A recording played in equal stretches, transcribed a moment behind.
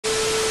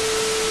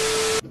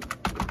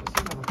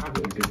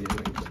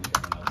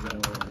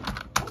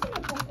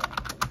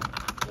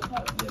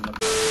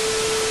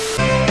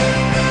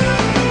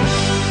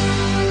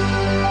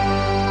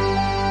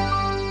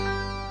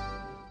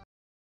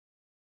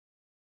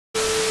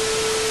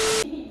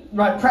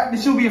Right,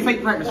 this will be a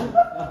fake practice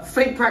run.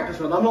 Fake practice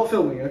run. I'm not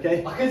filming,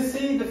 okay? I can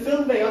see the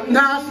filming. No,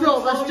 that's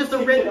not. That's just a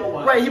red.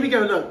 Right, here we go.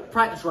 Look,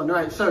 practice run.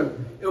 Right, so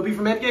it'll be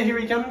from Edgar. Here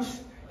he comes.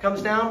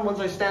 Comes down. Once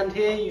I stand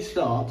here, you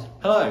start.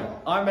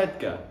 Hello, I'm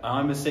Edgar.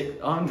 I'm Yeah,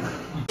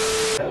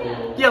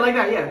 like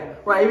that. Yeah.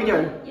 Right, here we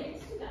go.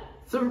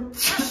 So,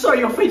 sorry,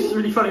 your face is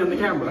really funny on the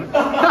camera.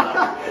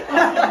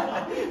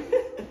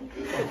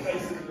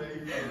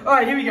 All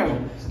right, here we go.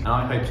 And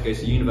I hope to go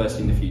to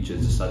university in the future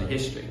to study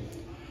history.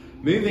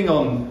 Moving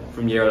on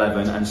from year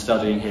 11 and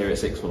studying here at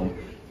sixth form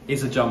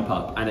is a jump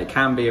up, and it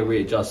can be a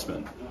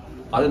readjustment.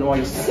 I don't know why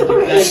you're sitting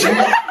there. I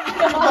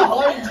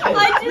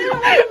didn't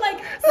want to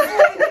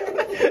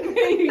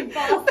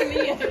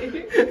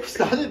like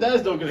Standing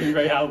there's not going to be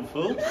very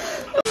helpful.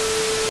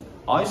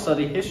 I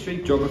study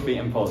history, geography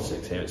and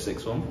politics here at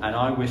sixth form, and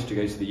I wish to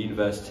go to the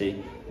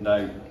university.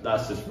 No,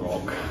 that's just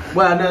wrong.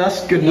 Well, no,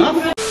 that's good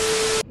enough.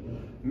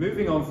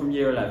 Moving on from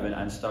year 11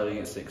 and studying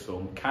at sixth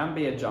form can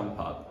be a jump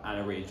up and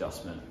a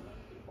readjustment.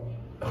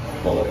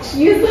 Bollocks.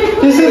 You were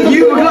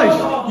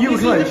close. You were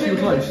close. You were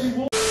close.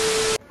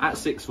 At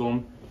sixth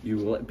form, you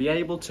will be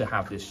able to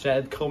have this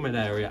shared common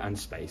area and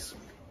space.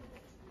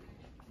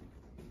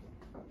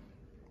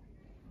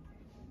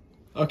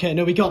 Okay,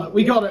 no, we got it.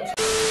 We got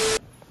it.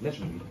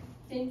 Literally.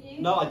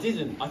 No, I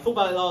didn't. I thought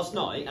about it last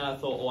night and I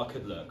thought, oh, I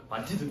could look.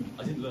 But I didn't.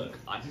 I didn't look.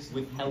 I just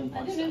withheld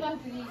myself. I don't know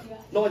that for you.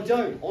 No, I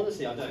don't.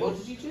 Honestly, I don't. What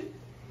did you do?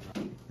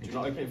 Do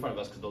not open in front of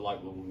us because the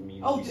light will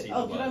mean Oh, you see did the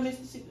I word. miss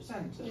the secret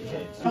Santa? Yeah.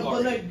 I've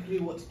got no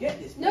clue what to get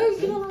this. No,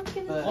 you're not allowed to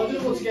get this. I don't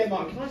know what to get,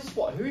 Mark. Can I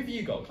swap? Who have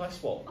you got? Can I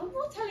swap? I'm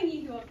not telling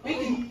you what.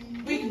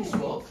 We can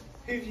swap.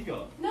 Who have you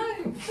got? No,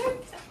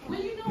 don't. Will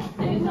you not?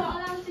 You're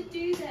not allowed to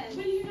do this.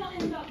 Will you not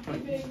end up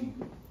giving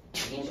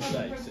each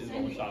other presents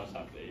anyway?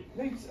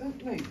 No, no,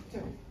 don't.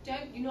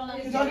 Don't. You're not allowed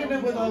to. Because I don't know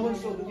whether I want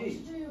to swap with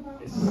you.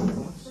 It's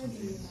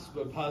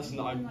a person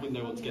that I wouldn't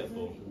know what to get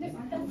for.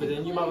 But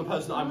then you might have a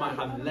person that I might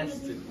have less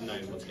to know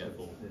what to get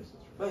for.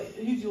 But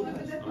who's your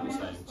person? I'm not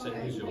saying. Say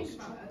who's yours?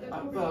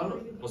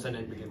 What's their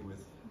name begin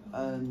with?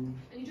 And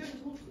you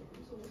don't talk to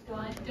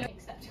guys. Don't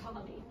accept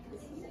Harley.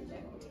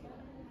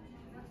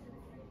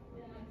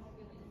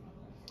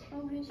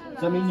 Does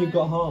that mean you've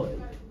got Harley?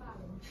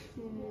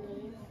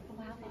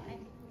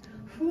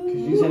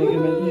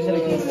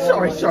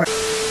 Sorry.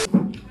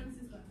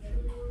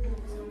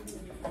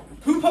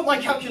 Who put my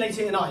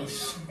calculator in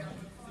ice?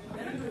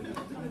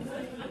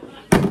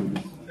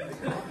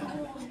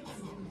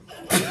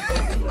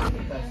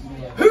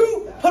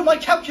 Who put my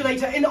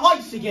calculator in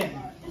ice again?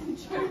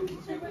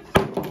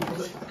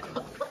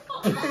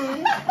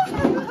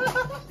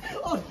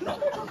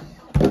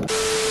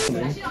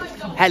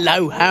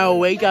 Hello, how are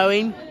we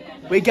going?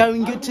 We're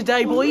going good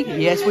today, boy?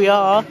 Yes, we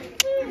are.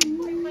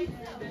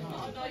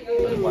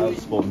 Well,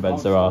 sporting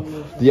beds there are.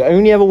 The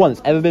only other one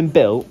that's ever been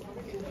built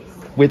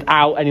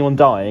without anyone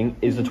dying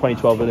is the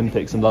 2012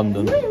 Olympics in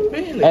London.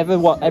 Really?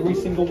 Every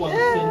single one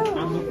since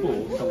and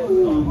before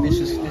someone's died. This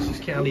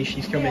is Callie.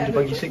 She's coming to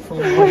Bungay Sixth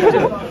Form.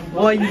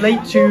 Why are you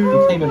late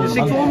to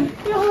Sixth Form?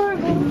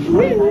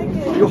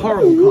 You're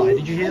horrible, Kai.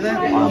 Did you hear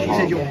that? She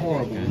said you're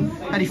horrible.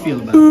 How do you feel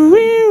about that?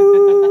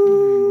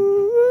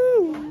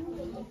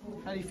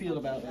 How do you feel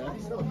about that?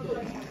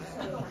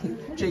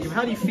 Jacob,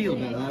 how do you feel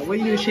about that? Were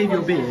you going to shave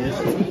your beard?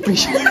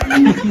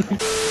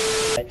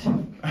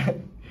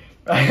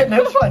 Right,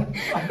 no, it's fine.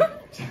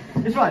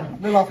 It's fine.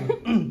 No laughing.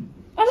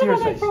 I don't Serious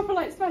know, like face. proper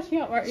like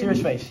smashing up, right?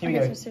 Serious face. Here we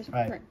go.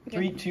 Right.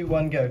 3, 2,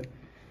 1, go.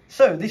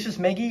 So this is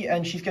Megi,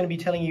 and she's going to be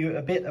telling you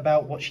a bit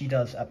about what she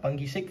does at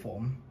Bungay Sixth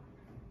Form.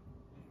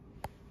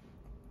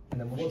 And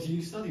then What do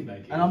you study,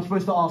 Megi? And I'm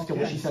supposed to ask her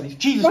what she studies.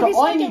 Jesus, Right,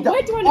 but I need that.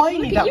 where do I I look?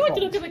 need You that. want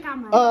to look at the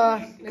camera.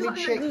 Let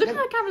me check. Look at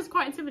the camera's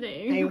quite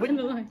intimidating. Hey, Look at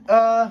the line.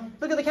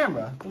 look at the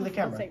camera. Look at the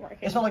camera. sake, right,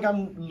 okay. It's not like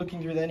I'm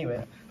looking through there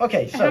anyway.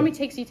 Okay, so How many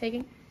takes are you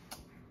taking?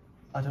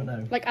 I don't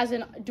know. Like, as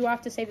in, do I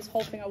have to say this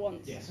whole thing at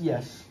once?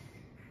 Yes.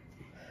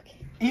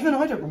 Even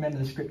I don't remember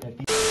the script yet.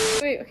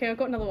 Wait, okay, I've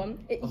got another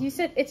one. You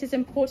said it is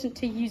important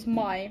to use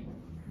my.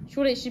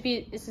 Surely it should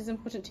be, it is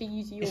important to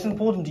use your. It's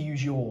important to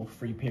use your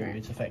free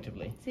periods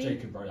effectively. See?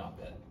 Jacob wrote that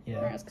bit. Yeah.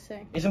 Right, I was gonna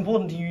say. It's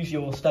important to use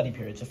your study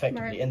periods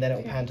effectively, Right, and then it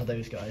will okay. pan to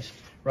those guys.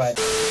 Right.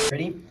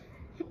 Ready?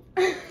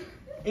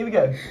 Here we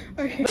go.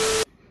 Okay.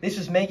 This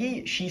is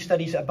Megi. She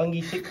studies at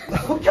Bungay Sixth.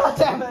 Oh, God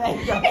damn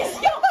it!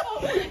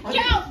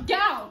 Get out! Get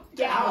out!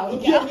 Get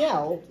out! Get me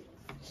out.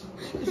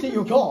 See,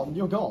 you're gone.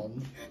 You're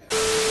gone.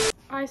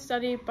 I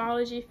study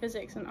biology,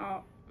 physics, and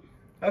art.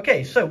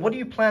 Okay, so what do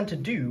you plan to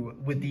do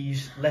with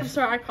these I'm lessons?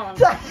 sorry, I can't.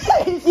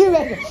 It's you,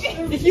 Edgar.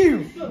 It's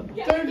you.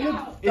 Get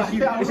out! It's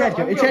you. It's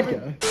Edgar. It's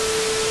Edgar.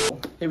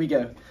 Here we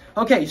go.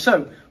 Okay,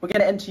 so we're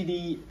going to enter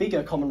the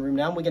bigger common room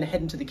now, and we're going to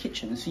head into the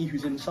kitchen and see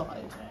who's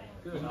inside.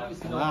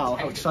 Wow,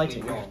 how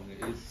exciting. Get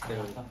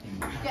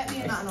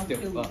me a man on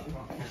film.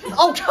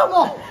 Oh, come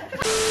on!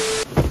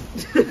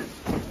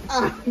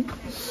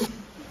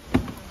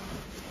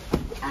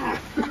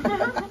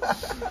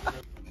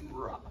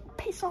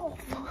 Piss off.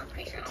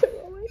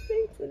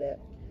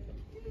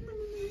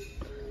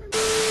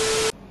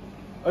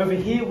 Over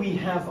here we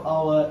have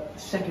our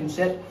second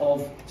set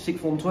of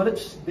sixth form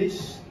toilets.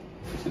 This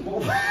is the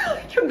bottom.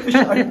 I couldn't push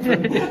it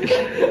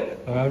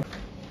open.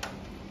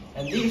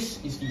 And this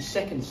is the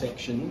second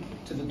section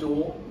to the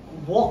door.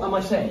 What am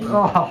I saying?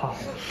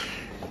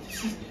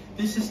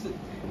 This is the.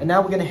 And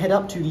now we're going to head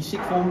up to the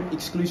sixth form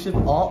exclusive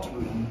art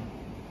room.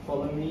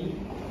 Follow me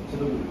to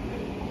the room.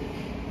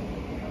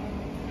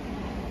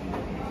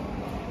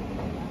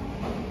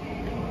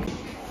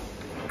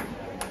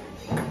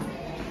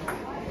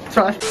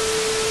 Sorry.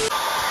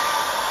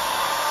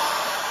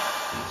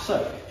 So,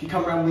 if you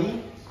come around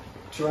me,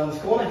 to around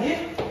this corner here.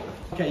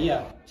 Okay,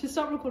 yeah. Just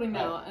start recording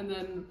now and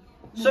then.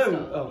 So,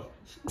 oh.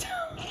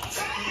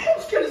 I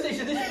was going to say,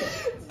 so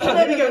this.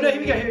 There we go, no, here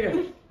we go, here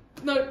we go.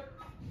 No.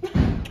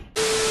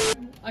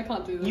 I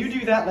can't do this. You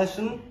do that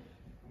lesson.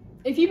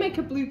 If you make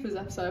a bloopers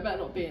episode, I better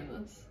not be in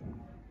this.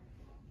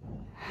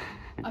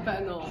 I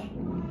better not.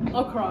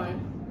 I'll cry.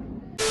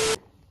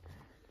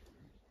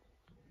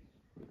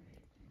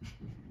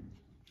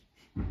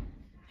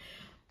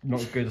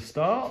 Not a good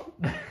start.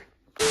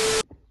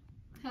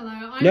 Hello,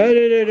 I'm... No.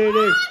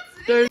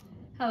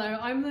 Hello,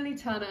 I'm Lily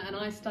Turner and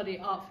I study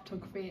art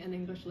photography and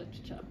English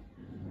literature.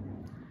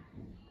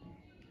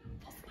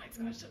 What's the next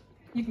question?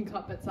 You can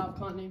cut bits out,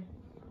 can't you?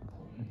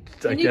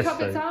 Can you cut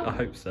bits out? I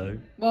hope so.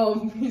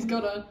 Well, he's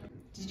gotta.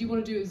 Did you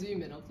want to do a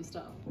zoom in of the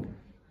stuff?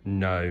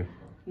 No.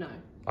 No.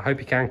 I hope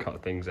you can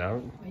cut things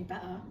out. Well, you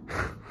better.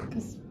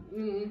 Because.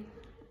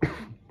 Are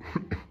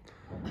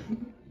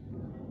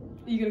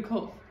you gonna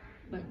cough?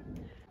 No.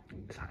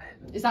 Is that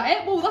it? Is that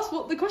it? Well, that's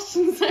what the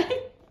questions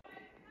say.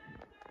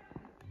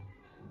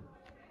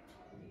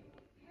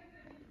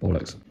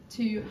 Bollocks.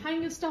 To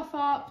hang your stuff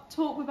up,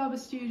 talk with other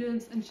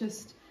students, and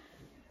just.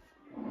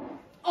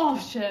 Oh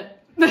shit.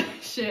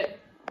 Shit.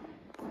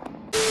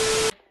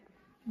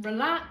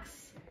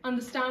 Relax,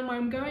 understand where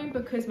I'm going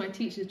because my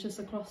teacher's just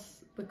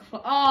across the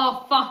class.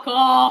 Oh, fuck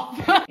off!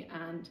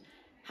 And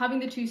having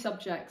the two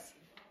subjects.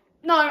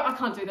 No, I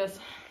can't do this.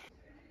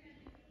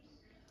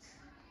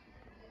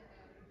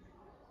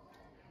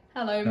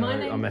 Hello, my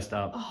name. I messed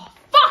up. Oh,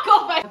 fuck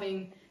off!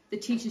 Having the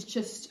teachers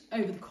just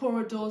over the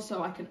corridor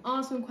so I can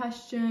ask them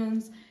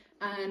questions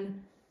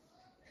and.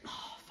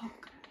 Oh,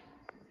 fuck.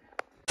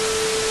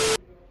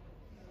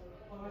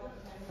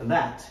 And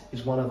that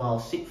is one of our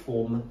sixth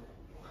form.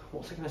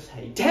 What was I going to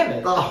say? Damn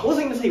it! What was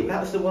I going to say? That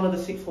was one of the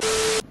sixth form.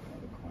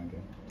 Quagga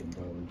in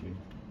biology.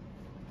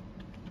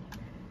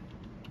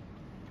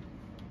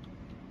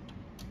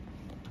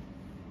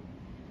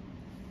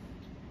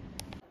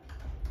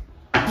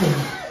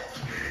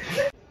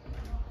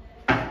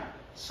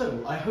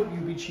 So, I hope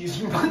you'll be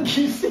choosing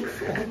Bungay sixth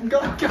form.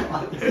 God.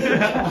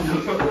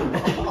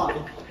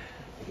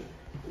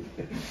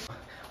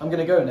 I'm going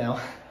to go now.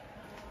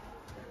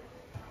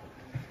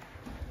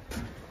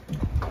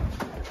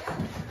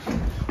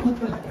 What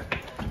the